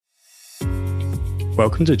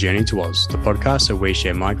Welcome to Journey to Oz, the podcast where we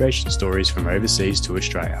share migration stories from overseas to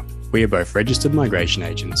Australia. We are both registered migration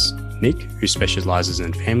agents, Nick, who specialises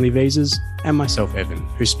in family visas, and myself, Evan,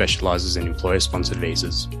 who specialises in employer-sponsored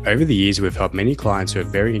visas. Over the years, we've helped many clients who have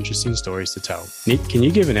very interesting stories to tell. Nick, can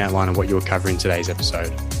you give an outline of what you will cover in today's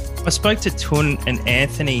episode? I spoke to Tuan and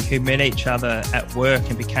Anthony, who met each other at work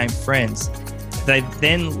and became friends. They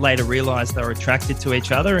then later realised they were attracted to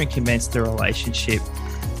each other and commenced a relationship.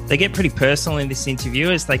 They get pretty personal in this interview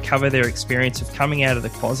as they cover their experience of coming out of the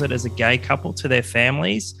closet as a gay couple to their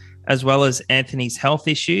families, as well as Anthony's health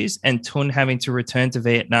issues and Tuan having to return to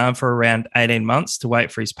Vietnam for around 18 months to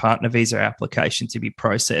wait for his partner visa application to be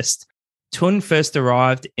processed. Tuan first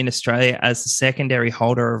arrived in Australia as the secondary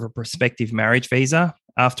holder of a prospective marriage visa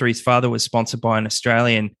after his father was sponsored by an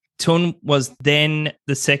Australian. Tuan was then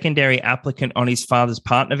the secondary applicant on his father's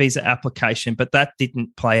partner visa application, but that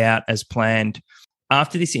didn't play out as planned.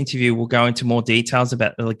 After this interview, we'll go into more details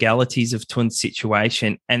about the legalities of Tuan's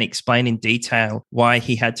situation and explain in detail why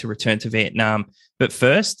he had to return to Vietnam. But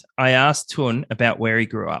first, I asked Tuan about where he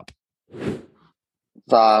grew up.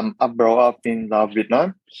 I grew up in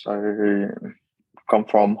Vietnam. So I come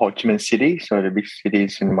from Ho Chi Minh City, so the big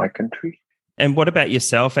cities in my country. And what about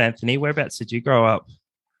yourself, Anthony? Whereabouts did you grow up?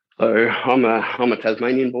 So I'm a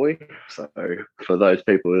Tasmanian boy. So for those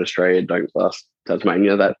people in Australia, don't class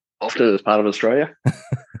Tasmania that often as part of Australia.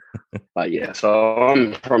 But yeah, so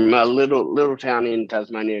I'm from a little town in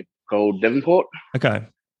Tasmania called Devonport. Okay.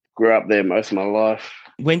 Grew up there most of my life.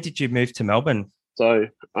 When did you move to Melbourne? So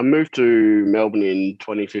I moved to Melbourne in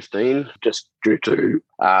 2015 just due to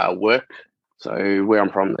work. So where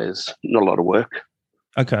I'm from, there's not a lot of work.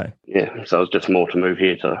 Okay. Yeah, so it's just more to move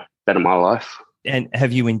here to better my life. And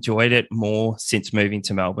have you enjoyed it more since moving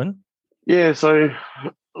to Melbourne? Yeah, so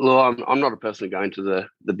well, I'm not a person going to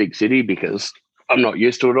the big city because I'm not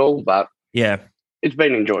used to it all, but yeah, it's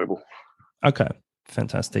been enjoyable. Okay,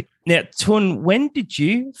 fantastic. Now, Tuan, when did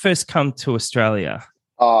you first come to Australia?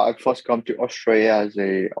 I first come to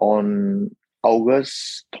Australia on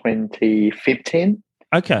August 2015.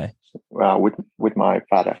 Okay. With my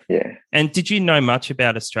father, yeah. And did you know much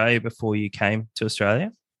about Australia before you came to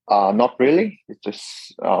Australia? Not really. It's just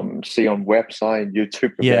see on website,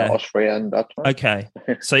 YouTube about Australia and that one. Okay.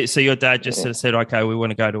 So your dad just sort of said, okay, we want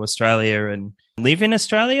to go to Australia and live in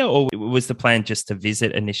Australia, or was the plan just to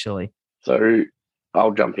visit initially? So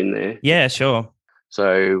I'll jump in there. Yeah, sure.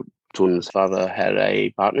 So Tuan's father had a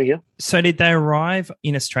partner here. So did they arrive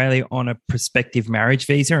in Australia on a prospective marriage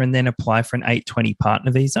visa and then apply for an 820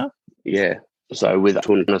 partner visa? Yeah. So with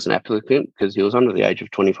Tuan as an applicant, because he was under the age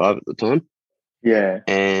of 25 at the time. Yeah.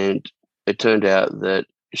 And it turned out that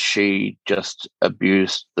she just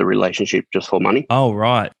abused the relationship just for money. Oh,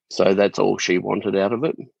 right. So that's all she wanted out of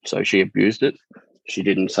it. So she abused it. She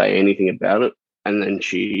didn't say anything about it. And then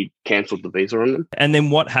she cancelled the visa on them. And then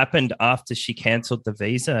what happened after she cancelled the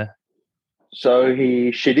visa? So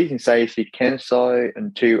she didn't say she cancelled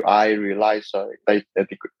until I realized the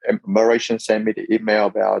immigration sent me the email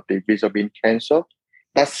about the visa being cancelled.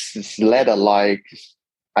 That's later, like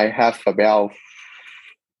I have about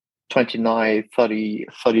 29, 30,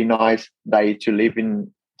 39 days to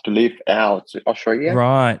live out to Australia.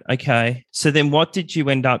 Right. Okay. So then what did you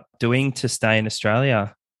end up doing to stay in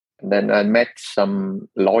Australia? And then I met some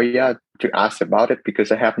lawyer to ask about it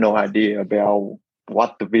because I have no idea about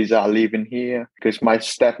what the visa I live in here. Because my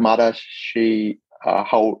stepmother, she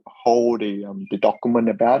hold the document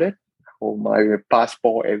about it. For my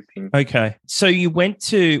passport, everything. Okay. So you went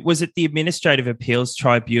to, was it the Administrative Appeals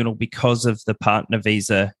Tribunal because of the partner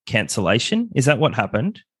visa cancellation? Is that what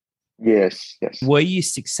happened? Yes. Were you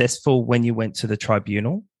successful when you went to the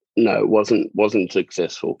tribunal? No, it wasn't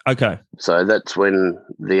successful. Okay. So that's when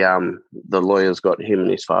the lawyers got him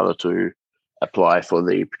and his father to apply for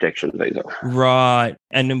the protection visa. Right.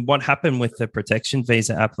 And then what happened with the protection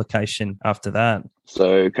visa application after that?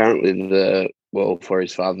 So currently for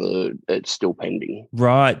his father, it's still pending.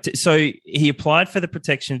 Right. So he applied for the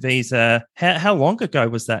protection visa. How long ago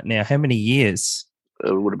was that now? How many years?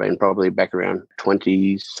 It would have been probably back around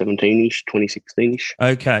 2017-ish, 2016-ish.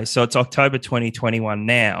 Okay. So it's October 2021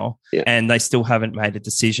 now, and they still haven't made a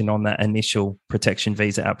decision on that initial protection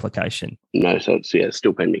visa application? No, so it's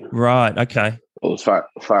still pending. Right. Okay. Well, as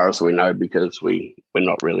far as we know, because we're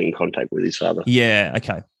not really in contact with his father. Yeah.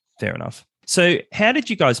 Okay. Fair enough. So how did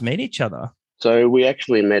you guys meet each other? So we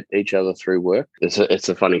actually met each other through work. It's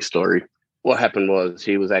a funny story. What happened was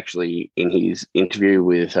he was actually in his interview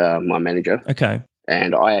with my manager. Okay.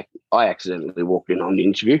 And I accidentally walked in on the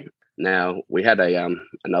interview. Now, we had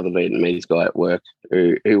another Vietnamese guy at work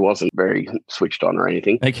who wasn't very switched on or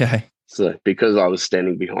anything. Okay. So because I was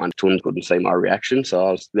standing behind, Tuan couldn't see my reaction. So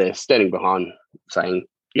I was there standing behind saying,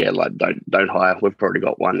 yeah, like, don't hire. We've already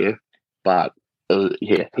got one, yeah. But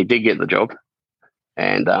yeah, he did get the job.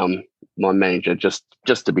 And my manager, just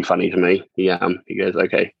to be funny to me, he goes,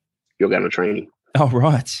 okay, you're going to training. Oh,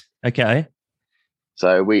 right. Okay.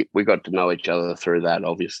 So we got to know each other through that.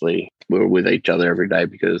 Obviously, we were with each other every day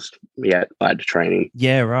because I had to train him.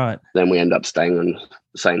 Yeah, right. Then we end up staying on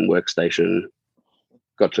the same workstation,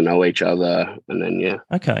 got to know each other, and then,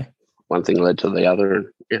 Okay. one thing led to the other, and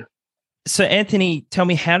yeah. So, Anthony, tell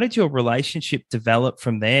me, how did your relationship develop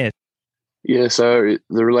from there? Yeah, so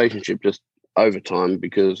the relationship just over time,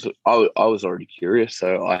 because I was already curious,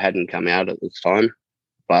 so I hadn't come out at this time,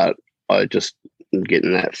 but I just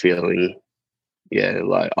getting that feeling,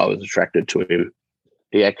 like I was attracted to him.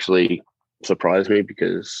 He actually surprised me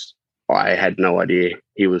because I had no idea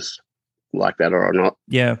he was like that or not.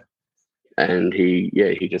 Yeah. And he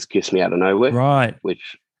just kissed me out of nowhere. Right.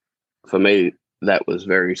 Which for me, that was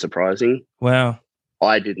very surprising. Wow.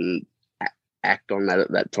 I didn't act on that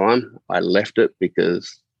at that time. I left it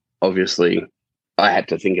because obviously I had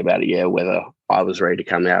to think about it, whether I was ready to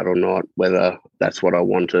come out or not, whether that's what I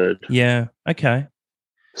wanted. Yeah. Okay.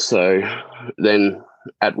 So then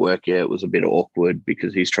at work, it was a bit awkward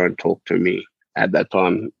because he's trying to talk to me. At that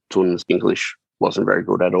time, Tuan's English wasn't very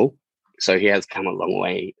good at all. So he has come a long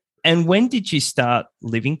way. And when did you start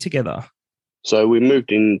living together? So we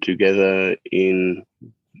moved in together in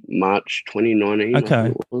March 2019. Okay. I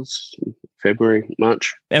think it was February,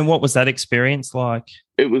 March. And what was that experience like?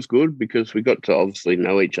 It was good because we got to obviously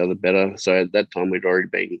know each other better. So at that time, we'd already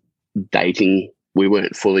been dating. We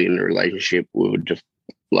weren't fully in a relationship. We were just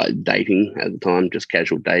like dating at the time, just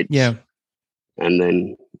casual dates. Yeah. And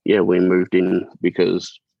then, we moved in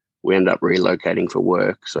because we ended up relocating for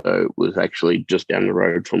work. So it was actually just down the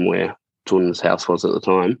road from where Tuan's house was at the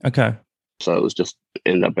time. Okay. So it was just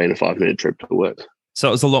ended up being a 5-minute trip to work. So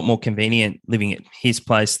it was a lot more convenient living at his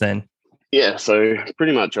place then. Yeah, so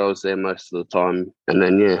pretty much I was there most of the time. And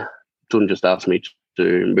then, Tuan just asked me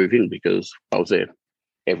to move in because I was there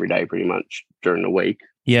every day pretty much during the week.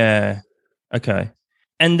 Yeah. Okay.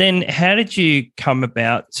 And then how did you come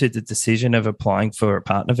about to the decision of applying for a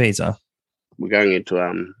partner visa? We're going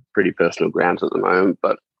into pretty personal grounds at the moment,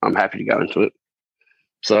 but I'm happy to go into it.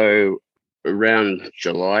 So around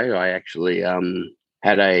July, I actually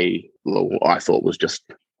had I thought was just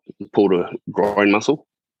pulled a groin muscle.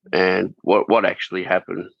 And what actually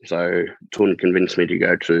happened, so Tuan convinced me to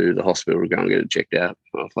go to the hospital to go and get it checked out.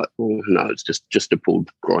 I was like, oh, no, it's just a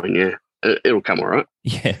pulled groin, It'll come all right.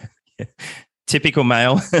 Yeah. Typical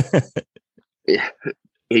male. Yeah.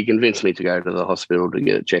 He convinced me to go to the hospital to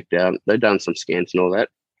get it checked out. They'd done some scans and all that.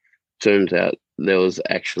 Turns out there was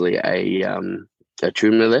actually a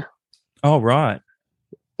tumour there. Oh, right.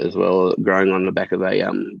 As well, growing on the back of a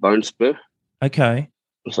bone spur. Okay.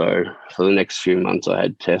 So for the next few months, I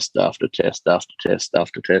had test after test after test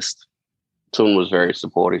after test. Tuan was very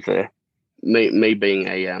supportive there. Me being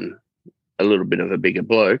a little bit of a bigger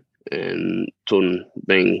bloke, and Tuan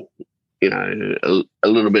being, a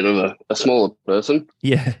little bit of a smaller person.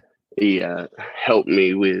 Yeah. He helped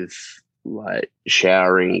me with like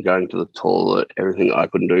showering, going to the toilet, everything I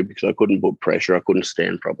couldn't do because I couldn't put pressure. I couldn't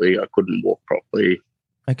stand properly. I couldn't walk properly.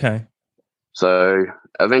 Okay. So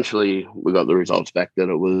eventually we got the results back that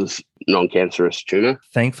it was non-cancerous tumour.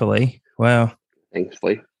 Thankfully. Wow.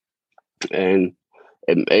 Thankfully. And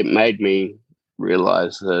it made me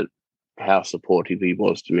realise that how supportive he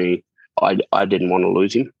was to me. I didn't want to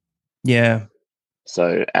lose him. Yeah.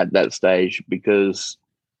 So at that stage, because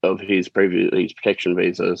of his protection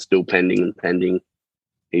visa still pending,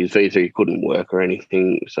 his visa, he couldn't work or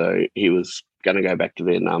anything. So he was going to go back to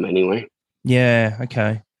Vietnam anyway. Yeah.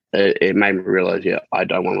 Okay. It made me realise, I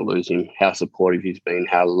don't want to lose him, how supportive he's been,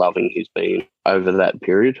 how loving he's been over that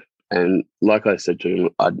period. And like I said to him,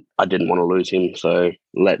 I didn't want to lose him. So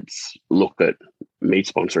let's look at me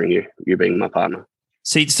sponsoring you being my partner.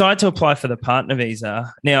 So you decided to apply for the partner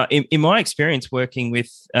visa. Now, in my experience working with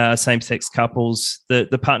same-sex couples,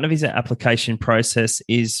 the partner visa application process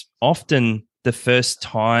is often the first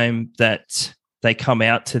time that they come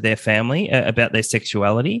out to their family about their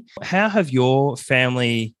sexuality. How have your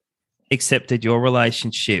family accepted your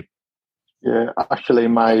relationship? Yeah, actually,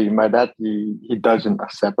 my dad, he doesn't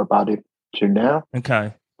accept about it till now.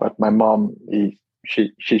 Okay. But my mom,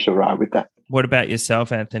 she's all right with that. What about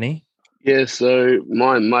yourself, Anthony? Yeah, so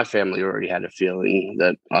my family already had a feeling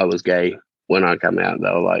that I was gay. When I come out, they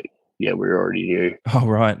were like, yeah, we already knew. Oh,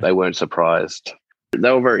 right. They weren't surprised.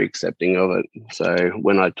 They were very accepting of it. So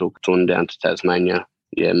when I took Tuan down to Tasmania,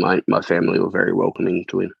 my family were very welcoming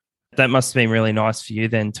to him. That must have been really nice for you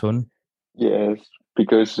then, Tuan. Yes,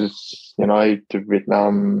 because it's the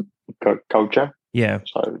Vietnam culture. Yeah.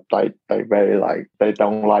 So they very they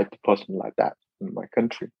don't like the person like that in my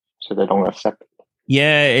country, so they don't accept it.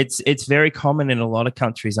 Yeah, it's very common in a lot of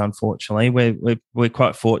countries. Unfortunately, we're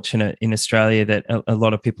quite fortunate in Australia that a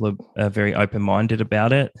lot of people are very open minded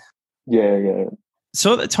about it. Yeah.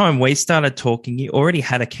 So at the time we started talking, you already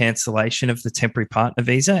had a cancellation of the temporary partner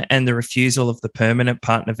visa and the refusal of the permanent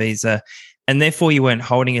partner visa, and therefore you weren't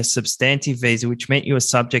holding a substantive visa, which meant you were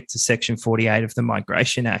subject to Section 48 of the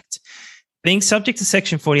Migration Act. Being subject to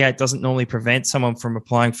Section 48 doesn't normally prevent someone from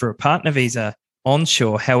applying for a partner visa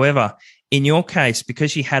onshore. However, in your case,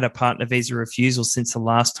 because you had a partner visa refusal since the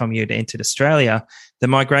last time you had entered Australia, the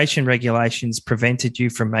migration regulations prevented you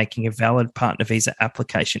from making a valid partner visa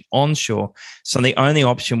application onshore. So the only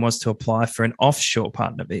option was to apply for an offshore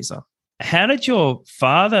partner visa. How did your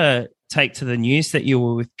father take to the news that you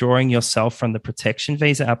were withdrawing yourself from the protection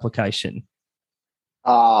visa application?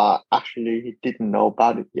 Actually, he didn't know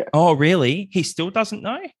about it yet. Oh, really? He still doesn't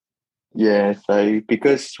know? Yeah, so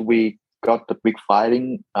because we got the big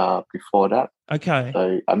fighting before that. Okay.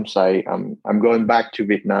 So I'm going back to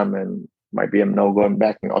Vietnam, and maybe I'm not going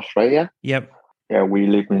back in Australia. Yep. Yeah, we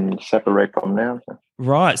live in separate from now. So.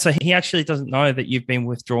 Right. So he actually doesn't know that you've been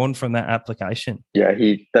withdrawn from that application. Yeah,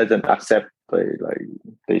 he doesn't accept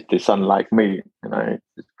the son like me,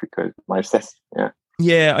 just because my sex. Yeah.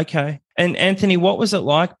 Yeah. Okay. And Anthony, what was it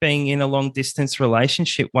like being in a long distance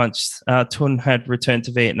relationship once Tuan had returned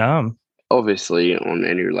to Vietnam? Obviously, on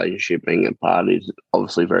any relationship, being apart is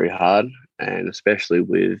obviously very hard, and especially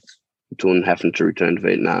with Tuan having to return to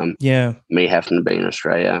Vietnam, me having to be in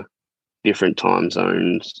Australia, different time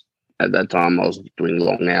zones. At that time, I was doing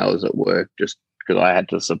long hours at work just because I had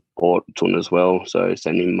to support Tuan as well. So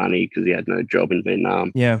sending him money because he had no job in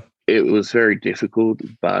Vietnam. Yeah. It was very difficult,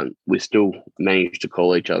 but we still managed to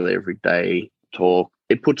call each other every day, talk.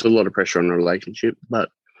 It puts a lot of pressure on a relationship, but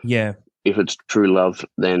yeah, if it's true love,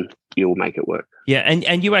 then you'll make it work. Yeah,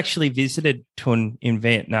 and you actually visited Tuan in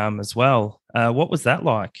Vietnam as well. What was that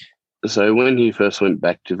like? So when he first went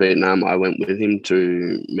back to Vietnam, I went with him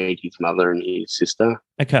to meet his mother and his sister.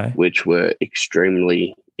 Okay. Which were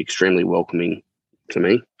extremely, extremely welcoming to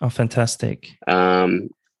me. Oh, fantastic. In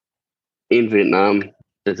Vietnam,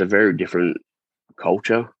 there's a very different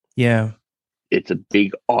culture. Yeah. It's a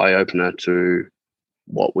big eye-opener to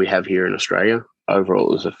what we have here in Australia. Overall,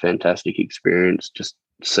 it was a fantastic experience, just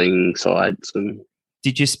seeing sights. And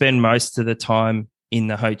did you spend most of the time in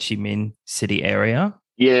the Ho Chi Minh City area?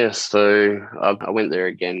 Yeah, so I went there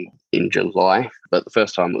again in July, but the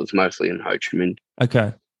first time it was mostly in Ho Chi Minh.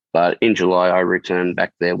 Okay. But in July, I returned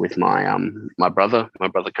back there with my my brother. My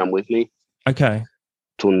brother come with me. Okay.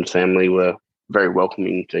 Tuan's family were very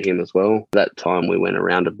welcoming to him as well. That time we went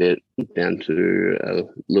around a bit down to a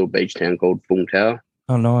little beach town called Vung Tau.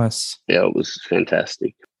 Oh, nice. Yeah, it was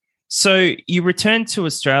fantastic. So you returned to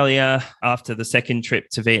Australia after the second trip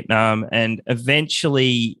to Vietnam, and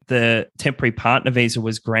eventually the temporary partner visa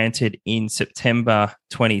was granted in September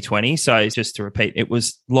 2020. So just to repeat, it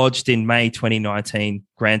was lodged in May 2019,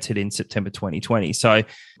 granted in September 2020. So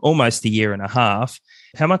almost a year and a half.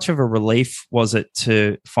 How much of a relief was it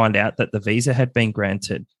to find out that the visa had been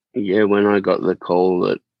granted? Yeah, when I got the call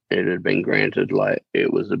that it had been granted,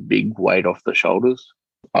 it was a big weight off the shoulders.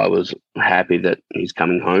 I was happy that he's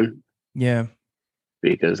coming home. Yeah.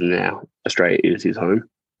 Because now Australia is his home.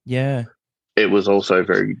 Yeah. It was also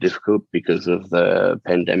very difficult because of the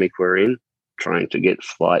pandemic we're in, trying to get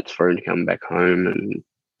flights for him to come back home. And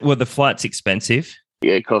were the flights expensive?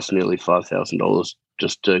 Yeah, it cost nearly $5,000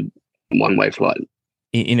 just a one-way flight.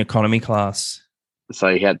 In economy class?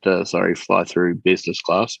 So he had to, fly through business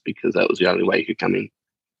class because that was the only way he could come in.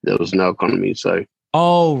 There was no economy, so...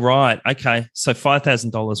 Oh, right. Okay. So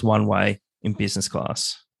 $5,000 one way in business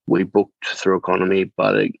class. We booked through economy,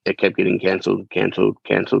 but it kept getting cancelled.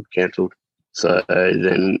 So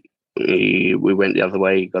then we went the other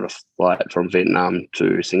way, got a flight from Vietnam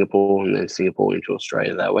to Singapore and then Singapore into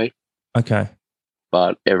Australia that way. Okay.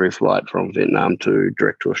 But every flight from Vietnam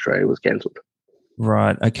direct to Australia was cancelled.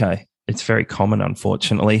 Right. Okay. It's very common,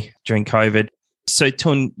 unfortunately, during COVID. So,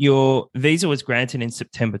 Tuan, your visa was granted in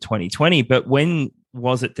September 2020, but when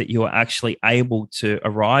was it that you were actually able to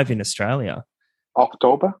arrive in Australia?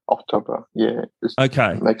 October. Yeah.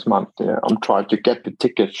 Okay. Next month. Yeah. I'm trying to get the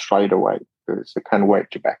ticket straight away because I can't wait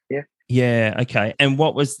to back here. Yeah. Okay. And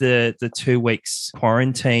what was the 2 weeks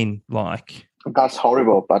quarantine like? That's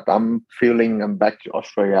horrible, but I'm back to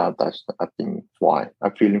Australia. I think fine.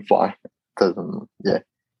 I'm feeling fine because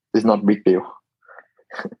it's not a big deal.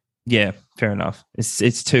 Yeah, fair enough.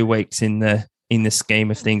 It's 2 weeks in the scheme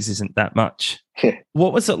of things isn't that much.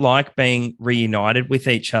 What was it like being reunited with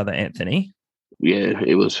each other, Anthony? Yeah,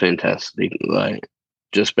 it was fantastic. Like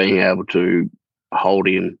just being able to hold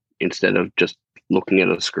him instead of just looking at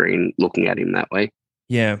a screen, looking at him that way.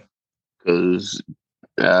 Yeah. Because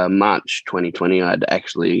March 2020, I'd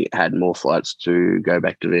actually had more flights to go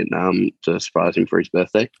back to Vietnam to surprise him for his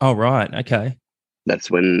birthday. Oh, right. Okay.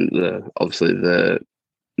 That's when obviously the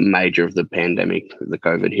major of the pandemic, the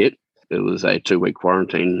COVID hit. It was a 2-week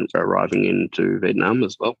quarantine arriving into Vietnam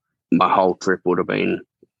as well. My whole trip would have been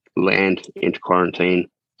land into quarantine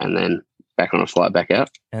and then back on a flight back out.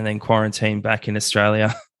 And then quarantine back in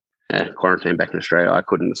Australia. Quarantine back in Australia. I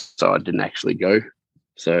couldn't, so I didn't actually go.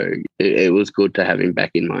 So it was good to have him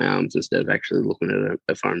back in my arms instead of actually looking at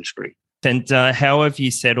a phone screen. And how have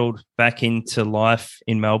you settled back into life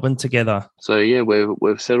in Melbourne together? So, yeah,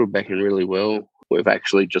 we've settled back in really well. We've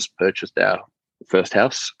actually just purchased our first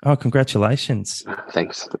house. Oh, congratulations.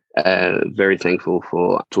 Thanks. Very thankful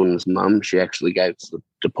for Tuan's mum. She actually gave us the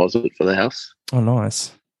deposit for the house. Oh,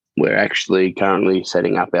 nice. We're actually currently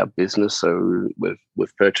setting up our business. So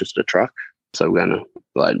we've purchased a truck. So we're going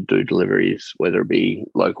to do deliveries, whether it be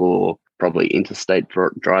local or probably interstate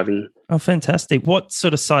driving. Oh, fantastic. What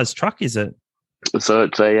sort of size truck is it? So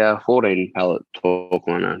it's a 14 pallet torque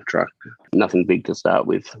liner truck. Nothing big to start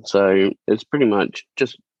with. So it's pretty much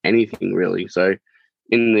just anything really. So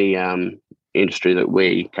in the industry that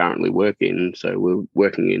we currently work in, so we're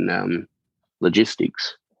working in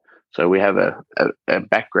logistics. So we have a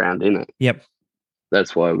background in it. Yep.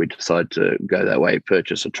 That's why we decided to go that way,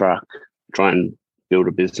 purchase a truck, try and build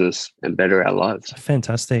a business and better our lives.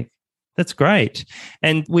 Fantastic. That's great.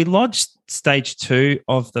 And we lodged stage 2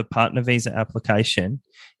 of the partner visa application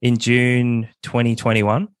in June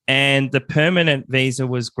 2021. And the permanent visa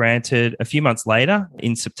was granted a few months later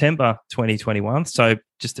in September 2021. So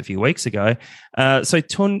just a few weeks ago. So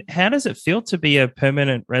Tuan, how does it feel to be a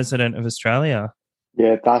permanent resident of Australia?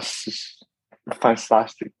 Yeah, that's a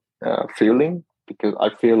fantastic feeling because I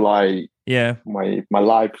feel like my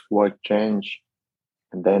life will change,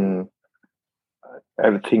 and then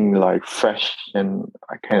everything like fresh, and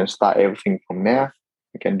I can start everything from there.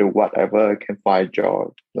 I can do whatever. I can find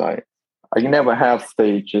job. Like I never have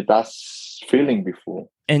that feeling before.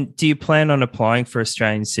 And do you plan on applying for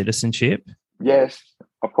Australian citizenship? Yes,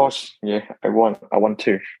 of course. Yeah, I want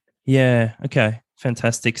to. Yeah. Okay.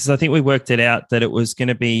 Fantastic. Because I think we worked it out that it was going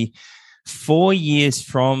to be 4 years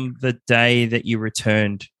from the day that you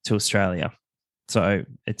returned to Australia. So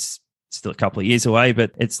it's still a couple of years away,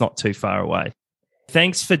 but it's not too far away.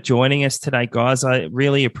 Thanks for joining us today, guys. I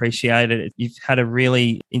really appreciate it. You've had a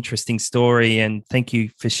really interesting story, and thank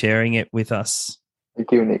you for sharing it with us.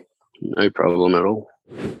 Thank you, Nick. No problem at all.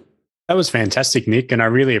 That was fantastic, Nick, and I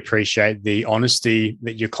really appreciate the honesty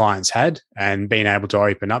that your clients had and being able to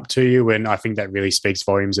open up to you. And I think that really speaks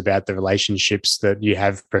volumes about the relationships that you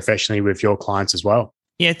have professionally with your clients as well.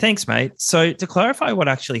 Yeah, thanks, mate. So to clarify what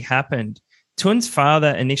actually happened, Tuan's father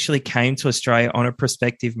initially came to Australia on a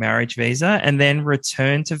prospective marriage visa and then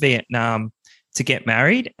returned to Vietnam to get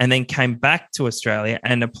married, and then came back to Australia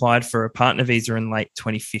and applied for a partner visa in late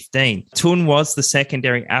 2015. Tuan was the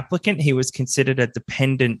secondary applicant. He was considered a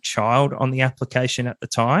dependent child on the application at the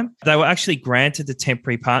time. They were actually granted the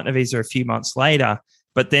temporary partner visa a few months later,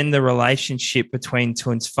 but then the relationship between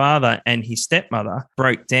Tuan's father and his stepmother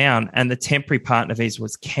broke down, and the temporary partner visa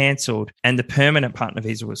was cancelled and the permanent partner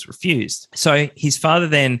visa was refused. So his father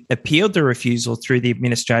then appealed the refusal through the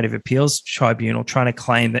Administrative Appeals Tribunal, trying to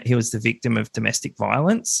claim that he was the victim of domestic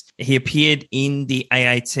violence. He appeared in the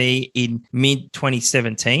AAT in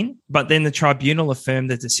mid-2017, but then the tribunal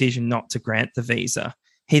affirmed the decision not to grant the visa.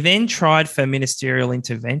 He then tried for ministerial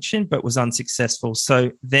intervention, but was unsuccessful.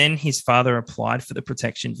 So then his father applied for the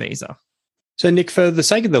protection visa. So, Nick, for the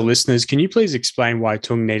sake of the listeners, can you please explain why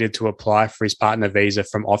Tuan needed to apply for his partner visa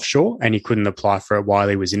from offshore and he couldn't apply for it while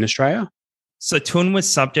he was in Australia? So Tuan was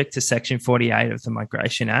subject to Section 48 of the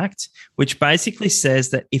Migration Act, which basically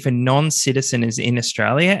says that if a non-citizen is in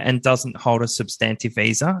Australia and doesn't hold a substantive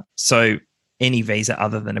visa, so any visa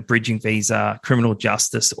other than a bridging visa, criminal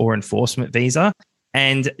justice or enforcement visa,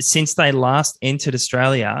 and since they last entered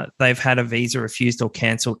Australia, they've had a visa refused or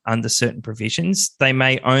cancelled under certain provisions. They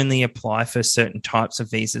may only apply for certain types of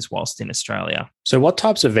visas whilst in Australia. So what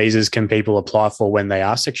types of visas can people apply for when they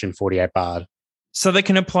are Section 48 barred? So they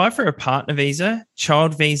can apply for a partner visa,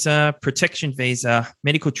 child visa, protection visa,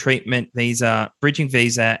 medical treatment visa, bridging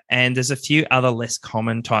visa, and there's a few other less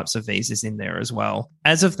common types of visas in there as well.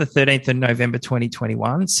 As of the 13th of November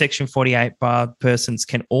 2021, Section 48 barred persons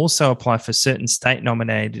can also apply for certain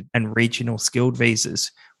state-nominated and regional skilled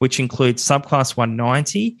visas, which includes subclass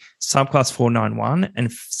 190, subclass 491, and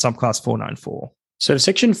subclass 494. So if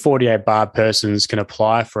Section 48 barred persons can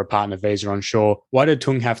apply for a partner visa onshore, why did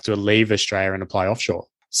Tuan have to leave Australia and apply offshore?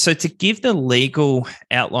 So to give the legal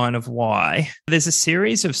outline of why, there's a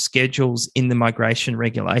series of schedules in the migration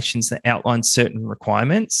regulations that outline certain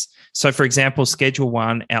requirements. So for example, Schedule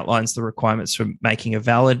 1 outlines the requirements for making a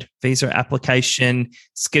valid visa application.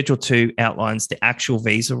 Schedule 2 outlines the actual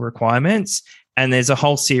visa requirements. And there's a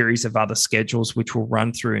whole series of other schedules which we'll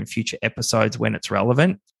run through in future episodes when it's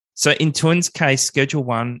relevant. So in Tuan's case, Schedule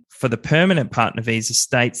 1 for the permanent partner visa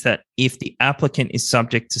states that if the applicant is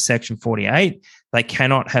subject to Section 48, they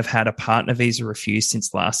cannot have had a partner visa refused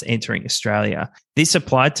since last entering Australia. This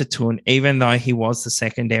applied to Tuan even though he was the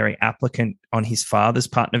secondary applicant on his father's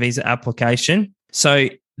partner visa application. So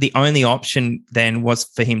the only option then was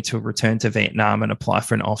for him to return to Vietnam and apply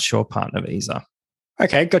for an offshore partner visa.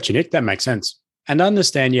 Okay, got you, Nick. That makes sense. And I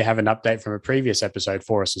understand you have an update from a previous episode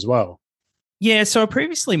for us as well. Yeah, so I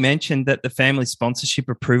previously mentioned that the family sponsorship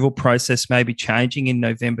approval process may be changing in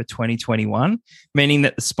November 2021, meaning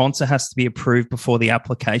that the sponsor has to be approved before the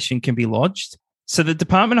application can be lodged. So the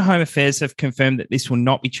Department of Home Affairs have confirmed that this will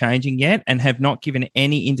not be changing yet and have not given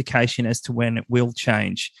any indication as to when it will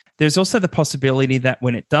change. There's also the possibility that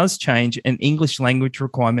when it does change, an English language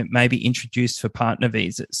requirement may be introduced for partner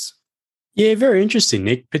visas. Yeah, very interesting,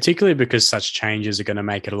 Nick, particularly because such changes are going to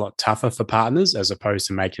make it a lot tougher for partners as opposed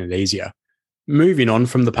to making it easier. Moving on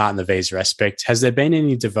from the partner visa aspect, has there been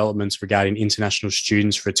any developments regarding international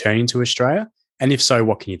students returning to Australia? And if so,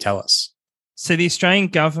 what can you tell us? So the Australian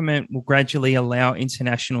government will gradually allow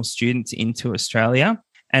international students into Australia,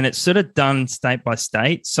 and it's sort of done state by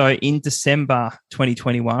state. So in December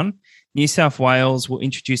 2021, New South Wales will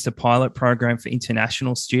introduce a pilot program for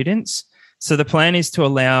international students. So the plan is to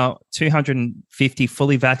allow 250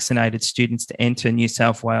 fully vaccinated students to enter New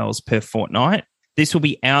South Wales per fortnight. This will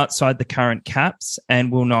be outside the current caps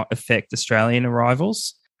and will not affect Australian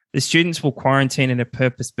arrivals. The students will quarantine in a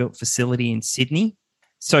purpose-built facility in Sydney.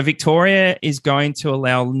 So Victoria is going to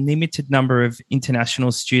allow a limited number of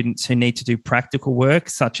international students who need to do practical work,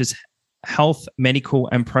 such as health, medical,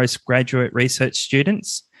 and postgraduate research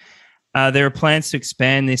students. There are plans to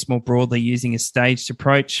expand this more broadly using a staged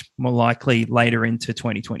approach, more likely later into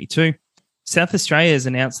 2022. South Australia has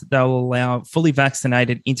announced that they'll allow fully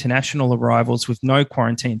vaccinated international arrivals with no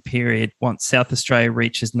quarantine period once South Australia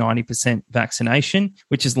reaches 90% vaccination,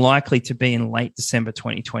 which is likely to be in late December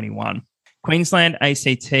 2021. Queensland,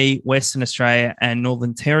 ACT, Western Australia and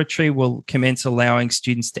Northern Territory will commence allowing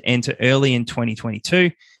students to enter early in 2022,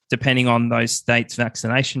 depending on those states'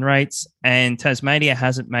 vaccination rates, and Tasmania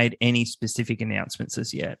hasn't made any specific announcements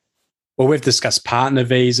as yet. Well, we've discussed partner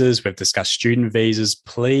visas, we've discussed student visas.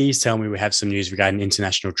 Please tell me we have some news regarding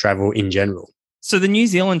international travel in general. So the New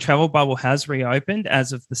Zealand travel bubble has reopened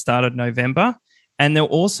as of the start of November, and there'll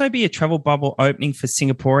also be a travel bubble opening for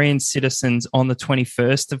Singaporean citizens on the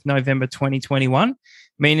 21st of November 2021,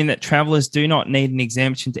 meaning that travellers do not need an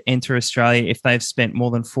exemption to enter Australia if they've spent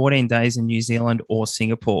more than 14 days in New Zealand or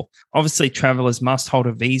Singapore. Obviously, travellers must hold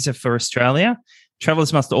a visa for Australia.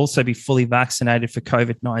 Travellers must also be fully vaccinated for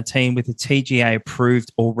COVID-19 with a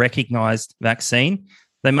TGA-approved or recognised vaccine.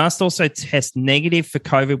 They must also test negative for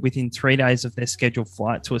COVID within 3 days of their scheduled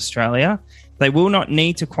flight to Australia. They will not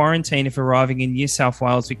need to quarantine if arriving in New South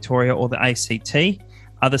Wales, Victoria or the ACT.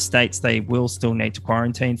 Other states, they will still need to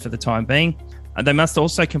quarantine for the time being. They must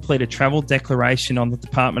also complete a travel declaration on the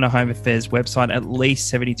Department of Home Affairs website at least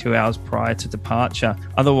 72 hours prior to departure.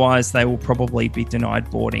 Otherwise, they will probably be denied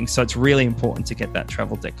boarding. So it's really important to get that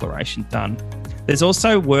travel declaration done. There's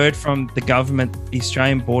also word from the government that the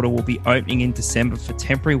Australian border will be opening in December for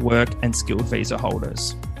temporary work and skilled visa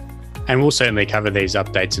holders. And we'll certainly cover these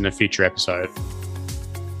updates in a future episode.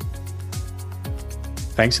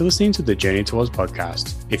 Thanks for listening to the Journey to Oz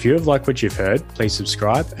podcast. If you have liked what you've heard, please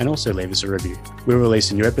subscribe and also leave us a review. We'll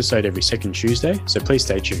release a new episode every second Tuesday, so please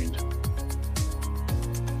stay tuned.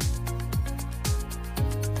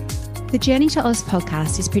 The Journey to Oz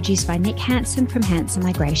podcast is produced by Nick Hansen from Hansen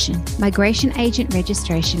Migration, Migration Agent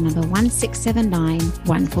Registration number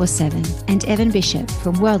 1679147, and Evan Bishop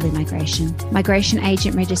from Worldly Migration, Migration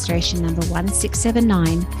Agent Registration number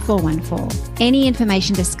 1679414. Any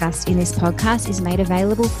information discussed in this podcast is made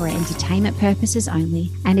available for entertainment purposes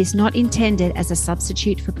only and is not intended as a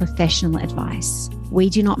substitute for professional advice. We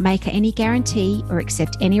do not make any guarantee or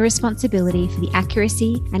accept any responsibility for the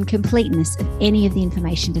accuracy and completeness of any of the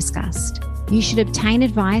information discussed. You should obtain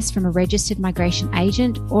advice from a registered migration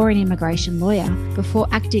agent or an immigration lawyer before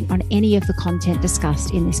acting on any of the content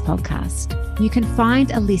discussed in this podcast. You can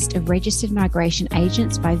find a list of registered migration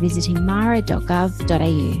agents by visiting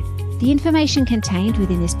mara.gov.au. The information contained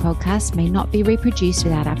within this podcast may not be reproduced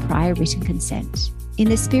without our prior written consent. In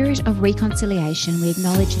the spirit of reconciliation, we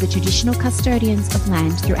acknowledge the traditional custodians of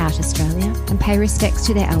land throughout Australia and pay respects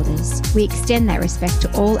to their elders. We extend that respect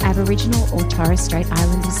to all Aboriginal or Torres Strait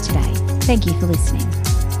Islanders today. Thank you for listening.